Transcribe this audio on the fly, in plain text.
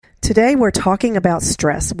Today we're talking about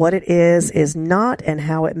stress, what it is not, and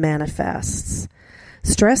how it manifests.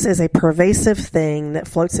 Stress is a pervasive thing that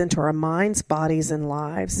floats into our minds, bodies, and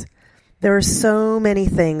lives. There are so many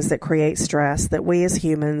things that create stress that we as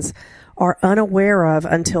humans are unaware of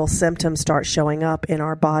until symptoms start showing up in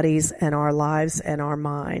our bodies and our lives and our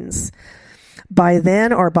minds. By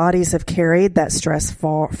then, our bodies have carried that stress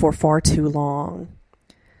for far too long.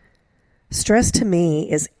 Stress to me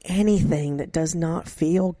is anything that does not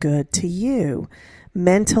feel good to you,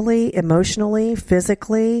 mentally, emotionally,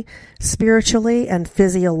 physically, spiritually, and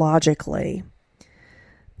physiologically.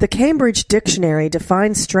 The Cambridge Dictionary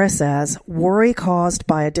defines stress as worry caused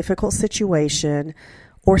by a difficult situation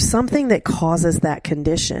or something that causes that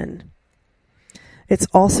condition. It's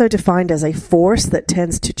also defined as a force that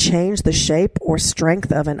tends to change the shape or strength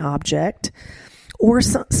of an object, or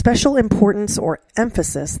special importance or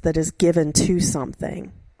emphasis that is given to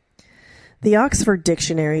something. The Oxford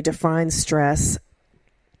Dictionary defines stress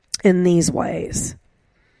in these ways: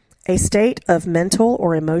 a state of mental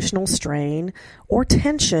or emotional strain or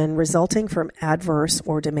tension resulting from adverse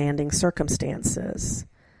or demanding circumstances.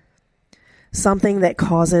 Something that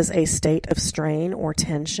causes a state of strain or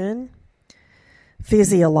tension.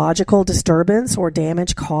 Physiological disturbance or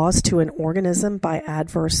damage caused to an organism by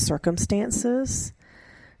adverse circumstances,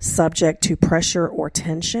 subject to pressure or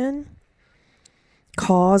tension,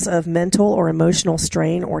 cause of mental or emotional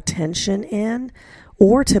strain or tension in,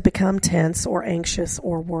 or to become tense or anxious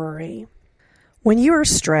or worry. When you are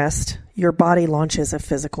stressed, your body launches a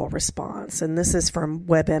physical response, and this is from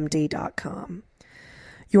WebMD.com.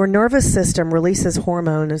 Your nervous system releases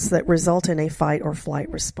hormones that result in a fight or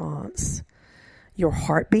flight response. Your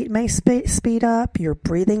heartbeat may speed up, your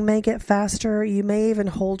breathing may get faster, you may even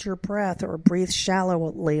hold your breath or breathe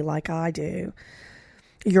shallowly like I do.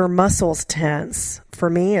 Your muscles tense. For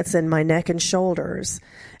me, it's in my neck and shoulders,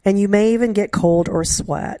 and you may even get cold or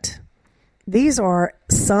sweat. These are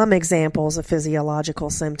some examples of physiological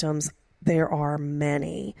symptoms. There are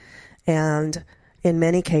many, and in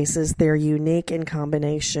many cases, they're unique in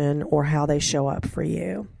combination or how they show up for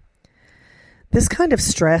you. This kind of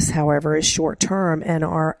stress, however, is short-term, and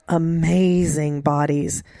our amazing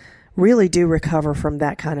bodies really do recover from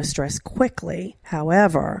that kind of stress quickly.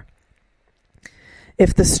 However,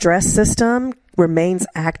 if the stress system remains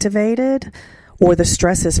activated or the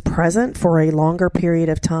stress is present for a longer period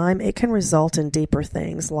of time, it can result in deeper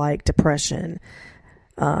things like depression,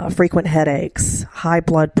 frequent headaches, high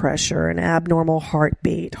blood pressure, an abnormal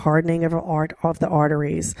heartbeat, hardening of the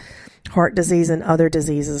arteries, heart disease and other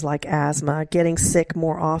diseases like asthma, getting sick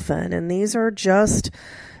more often. And these are just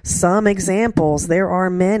some examples. There are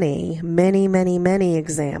many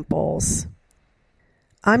examples.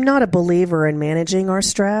 I'm not a believer in managing our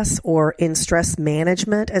stress or in stress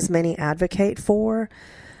management as many advocate for,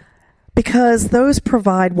 because those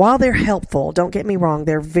provide, while they're helpful, don't get me wrong,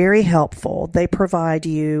 they're very helpful. They provide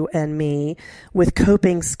you and me with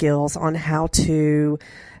coping skills on how to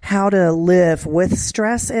live with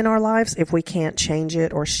stress in our lives if we can't change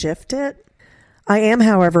it or shift it. I am,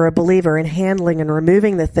 however, a believer in handling and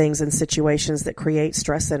removing the things and situations that create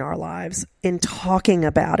stress in our lives, in talking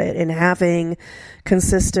about it, in having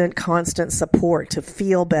consistent, constant support to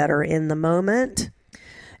feel better in the moment,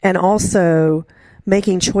 and also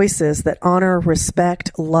making choices that honor,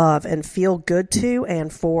 respect, love, and feel good to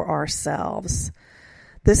and for ourselves.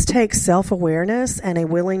 This takes self-awareness and a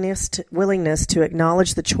willingness to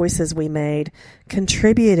acknowledge the choices we made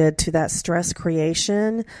contributed to that stress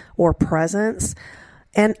creation or presence.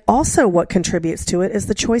 And also what contributes to it is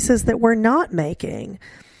the choices that we're not making.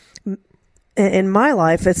 In my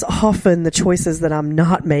life, it's often the choices that I'm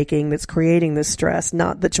not making that's creating the stress,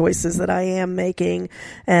 not the choices that I am making.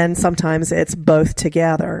 And sometimes it's both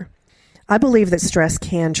together. I believe that stress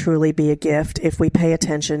can truly be a gift if we pay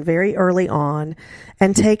attention very early on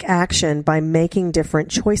and take action by making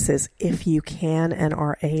different choices if you can and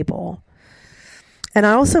are able. And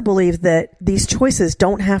I also believe that these choices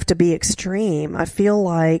don't have to be extreme. I feel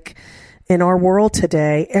like in our world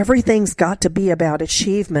today, everything's got to be about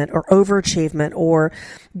achievement or overachievement or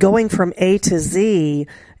going from A to Z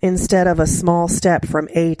instead of a small step from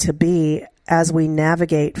A to B as we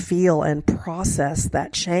navigate, feel, and process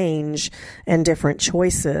that change and different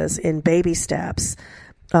choices in baby steps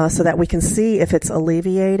so that we can see if it's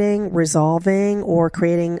alleviating, resolving, or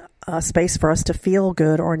creating a space for us to feel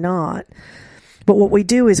good or not. But what we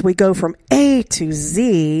do is we go from A to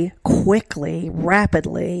Z quickly,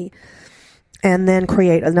 rapidly, and then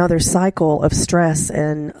create another cycle of stress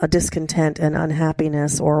and a discontent and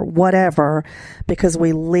unhappiness or whatever, because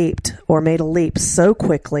we leaped or made a leap so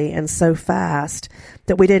quickly and so fast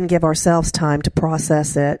that we didn't give ourselves time to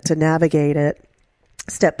process it, to navigate it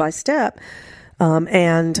step by step,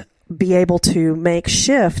 and be able to make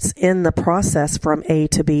shifts in the process from A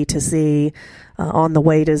to B to Z, on the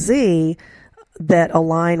way to Z, that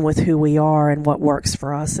align with who we are and what works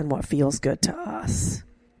for us and what feels good to us.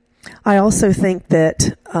 I also think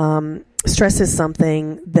that stress is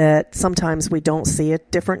something that sometimes we don't see a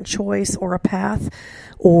different choice or a path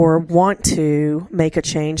or want to make a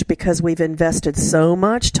change because we've invested so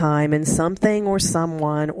much time in something or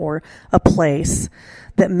someone or a place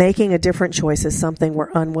that making a different choice is something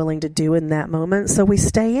we're unwilling to do in that moment. So we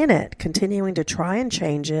stay in it, continuing to try and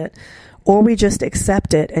change it, or we just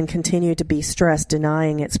accept it and continue to be stressed,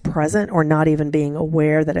 denying it's present or not even being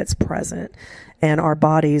aware that it's present. And our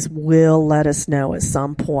bodies will let us know at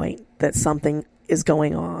some point that something is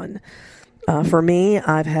going on. For me,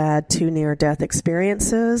 I've had 2 near-death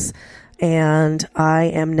experiences, and I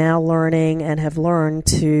am now learning and have learned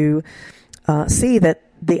to see that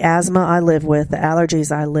the asthma I live with, the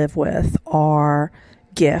allergies I live with, are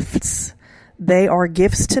gifts. They are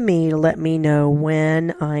gifts to me to let me know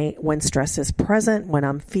when stress is present,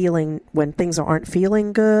 when things aren't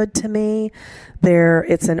feeling good to me.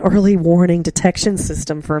 It's an early warning detection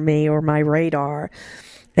system for me, or my radar.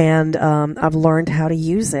 And I've learned how to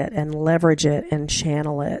use it and leverage it and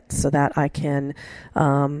channel it so that I can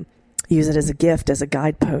use it as a gift, as a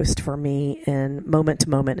guidepost for me in moment to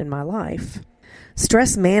moment in my life.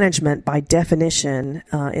 Stress management, by definition,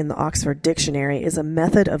 in the Oxford Dictionary, is a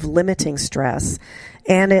method of limiting stress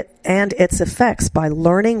and its effects by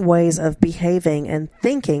learning ways of behaving and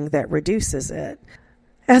thinking that reduces it.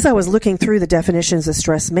 As I was looking through the definitions of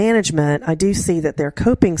stress management, I do see that they're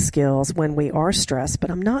coping skills when we are stressed,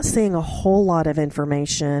 but I'm not seeing a whole lot of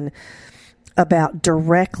information about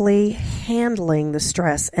directly handling the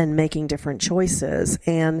stress and making different choices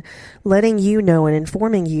and letting you know and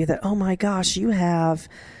informing you that, oh my gosh, you have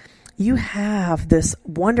this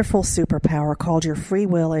wonderful superpower called your free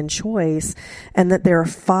will and choice, and that there are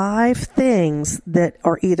 5 things that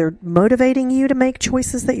are either motivating you to make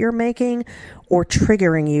choices that you're making or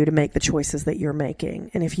triggering you to make the choices that you're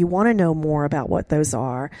making. And if you want to know more about what those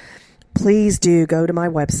are, please do go to my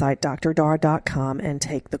website, drdar.com, and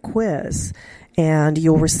take the quiz. And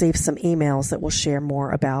you'll receive some emails that will share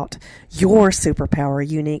more about your superpower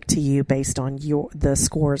unique to you based on the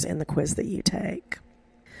scores in the quiz that you take.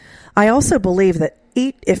 I also believe that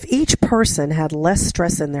if each person had less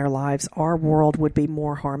stress in their lives, our world would be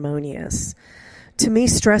more harmonious. To me,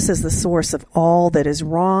 stress is the source of all that is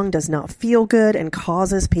wrong, does not feel good, and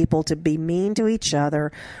causes people to be mean to each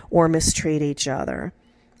other or mistreat each other.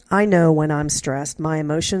 I know when I'm stressed, my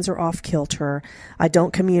emotions are off kilter. I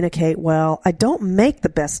don't communicate well. I don't make the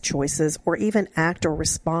best choices or even act or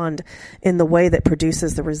respond in the way that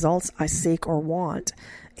produces the results I seek or want.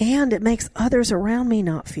 And it makes others around me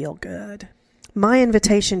not feel good. My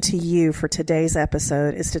invitation to you for today's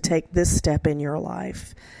episode is to take this step in your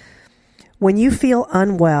life. When you feel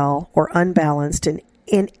unwell or unbalanced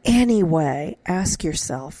in any way, ask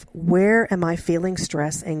yourself, where am I feeling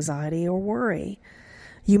stress, anxiety, or worry?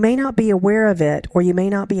 You may not be aware of it, or you may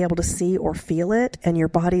not be able to see or feel it, and your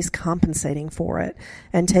body's compensating for it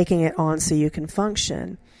and taking it on so you can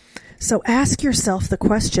function. So ask yourself the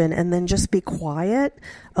question and then just be quiet.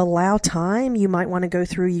 Allow time. You might want to go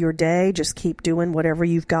through your day, just keep doing whatever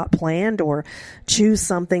you've got planned, or choose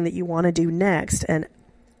something that you want to do next. And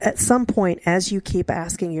at some point, as you keep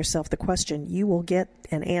asking yourself the question, you will get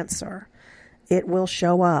an answer. It will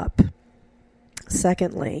show up.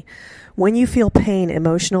 Secondly, when you feel pain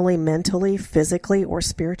emotionally, mentally, physically, or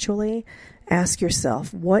spiritually, ask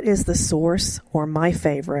yourself, what is the source, or my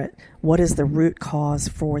favorite, what is the root cause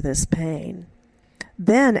for this pain?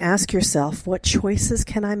 Then ask yourself, what choices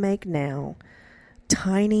can I make now,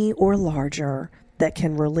 tiny or larger, that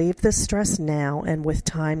can relieve this stress now and with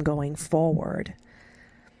time going forward?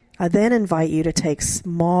 I then invite you to take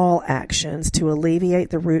small actions to alleviate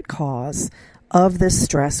the root cause of this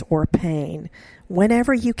stress or pain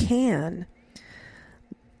whenever you can.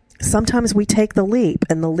 Sometimes we take the leap,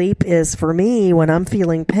 and the leap is, for me, when I'm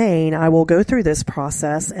feeling pain, I will go through this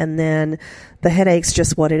process, and then the headache's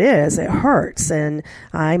just what it is. It hurts, and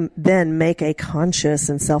I then make a conscious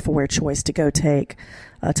and self-aware choice to go take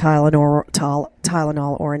a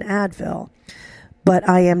Tylenol or an Advil. But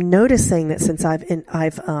I am noticing that since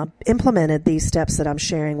I've implemented these steps that I'm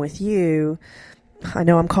sharing with you, I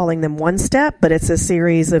know I'm calling them one step, but it's a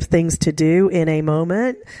series of things to do in a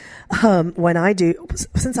moment. when I do,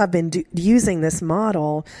 since I've been using this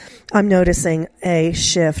model, I'm noticing a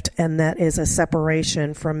shift, and that is a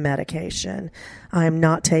separation from medication. I'm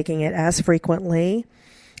not taking it as frequently.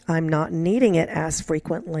 I'm not needing it as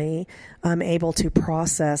frequently. I'm able to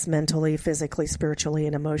process mentally, physically, spiritually,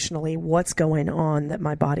 and emotionally what's going on that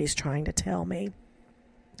my body's trying to tell me,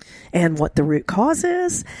 and what the root cause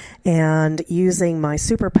is, and using my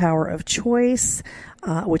superpower of choice,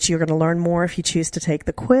 which you're going to learn more if you choose to take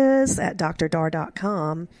the quiz at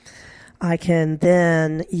drdar.com. I can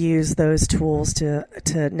then use those tools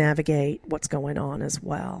to navigate what's going on as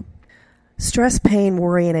well. Stress, pain,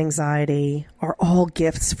 worry, and anxiety are all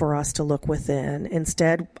gifts for us to look within.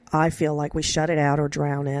 Instead, I feel like we shut it out or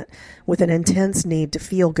drown it with an intense need to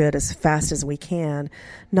feel good as fast as we can,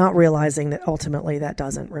 not realizing that ultimately that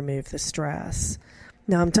doesn't remove the stress.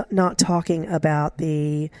 Now, I'm not talking about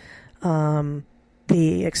the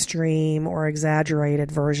extreme or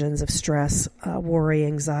exaggerated versions of stress, worry,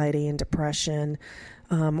 anxiety, and depression,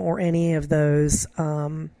 or any of those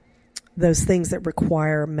things that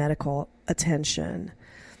require medical attention.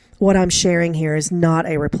 What I'm sharing here is not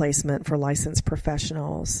a replacement for licensed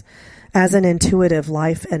professionals. As an intuitive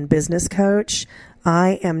life and business coach,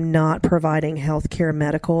 I am not providing healthcare,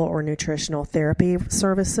 medical, or nutritional therapy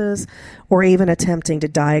services, or even attempting to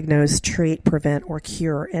diagnose, treat, prevent, or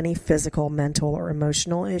cure any physical, mental, or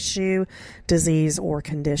emotional issue, disease, or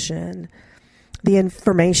condition. The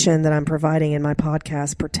information that I'm providing in my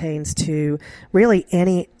podcast pertains to really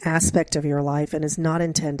any aspect of your life and is not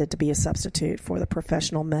intended to be a substitute for the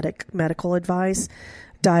professional medical advice,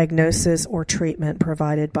 diagnosis, or treatment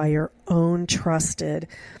provided by your own trusted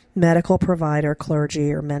medical provider,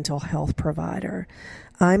 clergy, or mental health provider.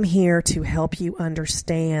 I'm here to help you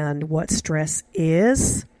understand what stress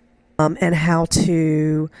is, and how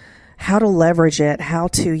to leverage it, how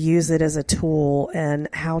to use it as a tool, and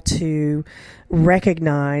how to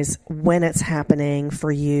recognize when it's happening for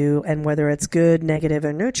you and whether it's good, negative,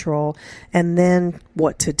 or neutral, and then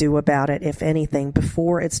what to do about it, if anything,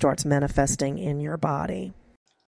 before it starts manifesting in your body.